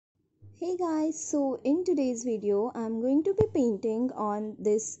Hey guys, so in today's video I'm going to be painting on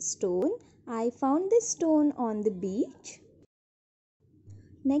this stone. I found this stone on the beach.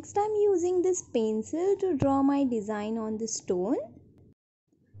 Next I'm using this pencil to draw my design on the stone.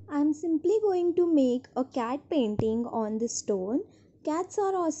 I'm simply going to make a cat painting on the stone. Cats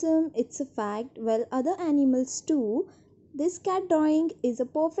are awesome, it's a fact. Well, other animals too. This cat drawing is a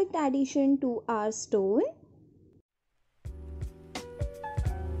perfect addition to our stone.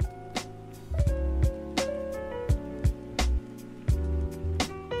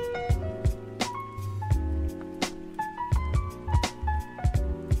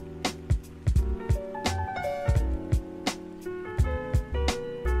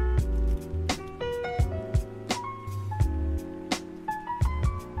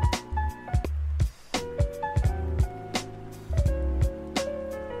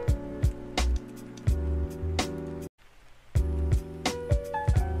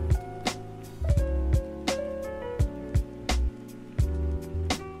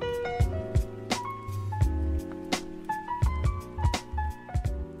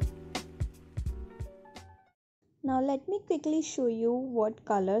 Now let me quickly show you what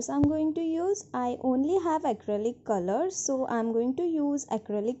colors I'm going to use. I only have acrylic colors, so I'm going to use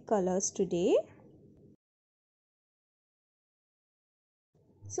acrylic colors today.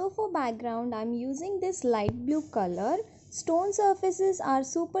 So for background, I'm using this light blue color. Stone surfaces are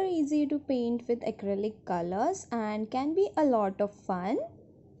super easy to paint with acrylic colors and can be a lot of fun.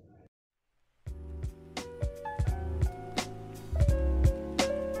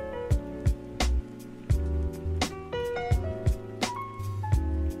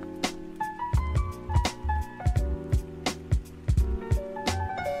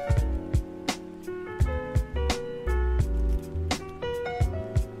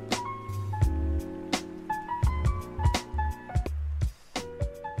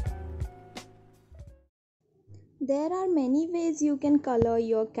 There are many ways you can color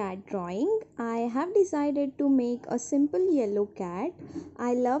your cat drawing. I have decided to make a simple yellow cat.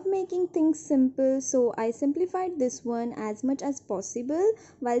 I love making things simple, so I simplified this one as much as possible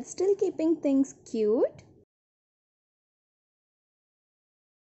while still keeping things cute.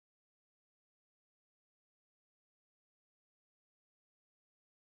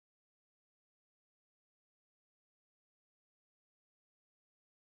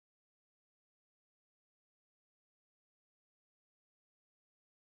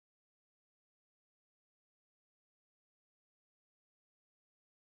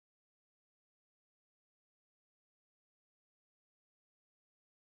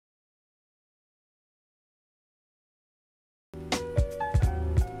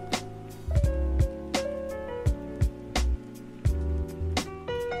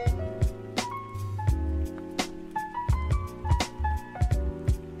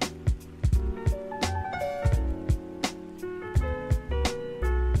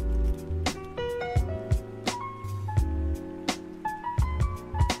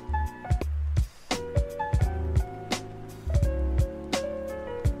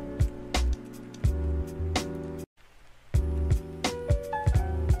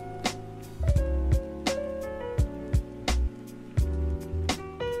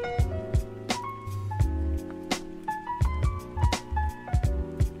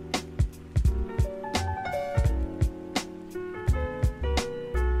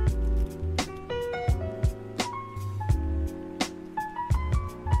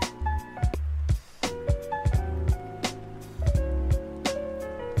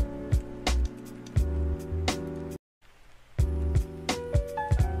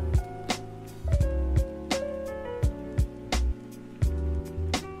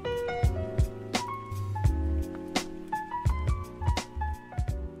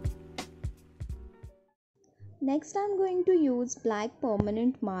 Next I'm going to use black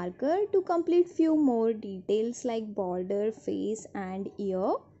permanent marker to complete few more details like border, face and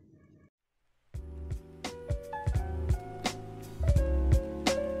ear.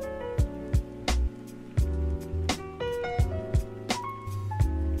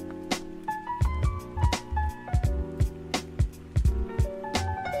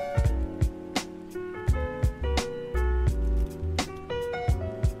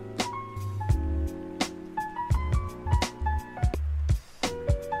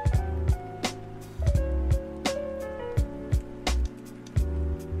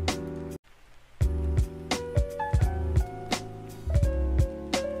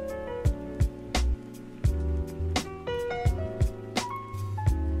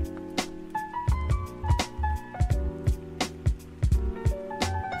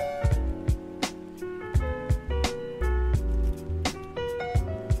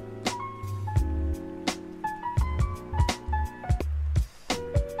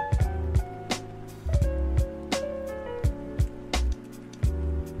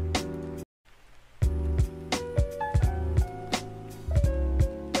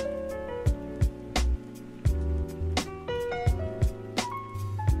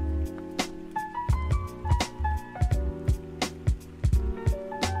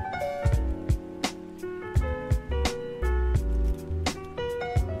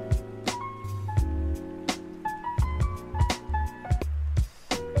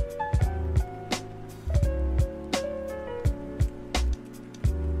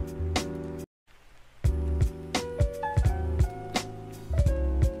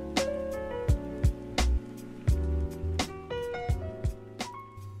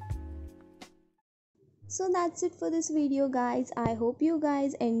 So that's it for this video guys. I hope you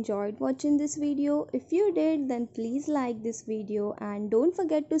guys enjoyed watching this video. If you did, then please like this video and don't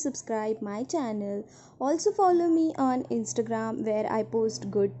forget to subscribe my channel. Also follow me on Instagram where I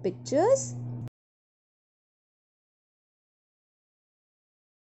post good pictures.